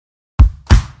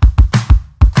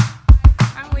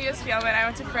Spielman. I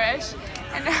went to Frisch,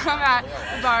 and now I'm at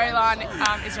the Bar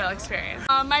Ilan Israel experience.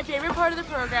 My favorite part of the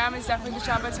program is definitely the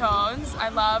Shabbatons. I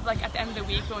love at the end of the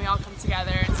week when we all come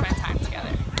together and spend time together.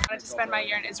 I wanted to spend my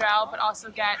year in Israel, but also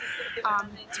get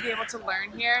to be able to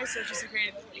learn here, so it's just a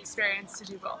great experience to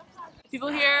do both. People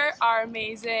here are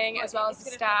amazing, as well as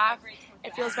the staff.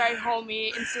 It feels very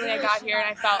homey. Instantly I got here and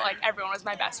I felt like everyone was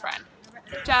my best friend.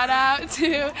 Shout out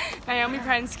to Naomi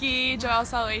Prensky, Joel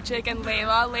Salwaychik, and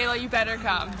Layla. Layla, you better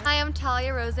come. Hi, I'm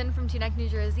Talia Rosen from Teaneck, New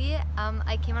Jersey.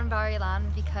 I came on Bar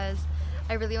Ilan because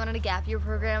I really wanted a gap year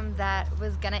program that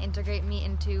was going to integrate me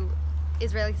into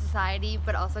Israeli society,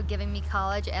 but also giving me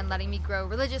college and letting me grow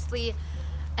religiously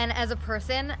and as a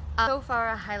person. So far,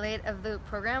 a highlight of the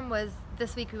program was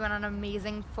this week we went on an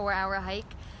amazing 4-hour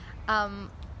hike.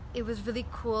 It was really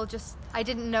cool. I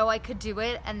didn't know I could do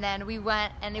it, and then we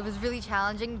went, and it was really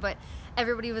challenging, but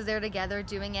everybody was there together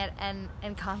doing it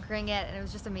and conquering it, and it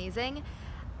was just amazing.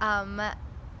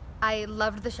 I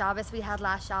loved the Shabbos we had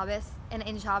last Shabbos, and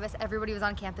in Shabbos everybody was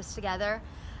on campus together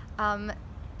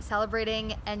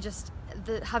celebrating, and just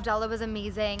the Havdalah was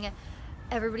amazing.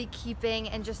 Everybody keeping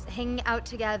and just hanging out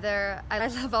together. I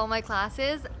love all my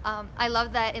classes. I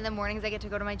love that in the mornings I get to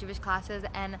go to my Jewish classes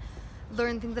and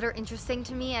learn things that are interesting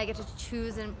to me. I get to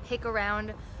choose and pick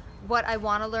around what I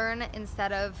want to learn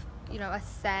instead of, a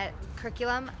set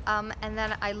curriculum. And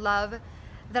then I love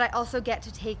that I also get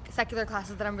to take secular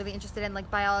classes that I'm really interested in, like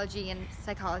biology and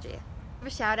psychology. A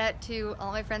shout out to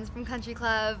all my friends from Country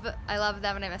Club. I love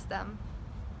them and I miss them.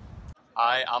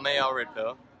 Hi, I'm A.L.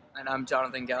 Ridville. And I'm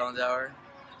Jonathan Gallandauer.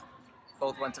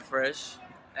 Both went to Frisch,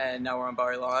 and now we're on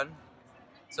Bar Ilan.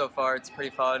 So far it's pretty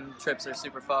fun. Trips are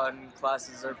super fun.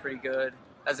 Classes are pretty good.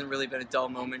 Hasn't really been a dull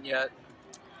moment yet.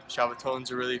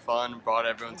 Shabbatons are really fun, brought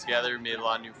everyone together, made a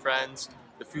lot of new friends.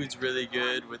 The food's really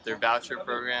good with their voucher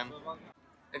program.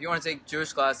 If you want to take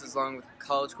Jewish classes along with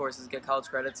college courses, get college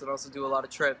credits, and also do a lot of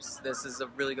trips, this is a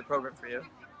really good program for you,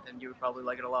 and you would probably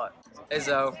like it a lot.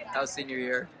 Izzo, how's senior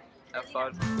year? Have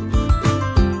fun.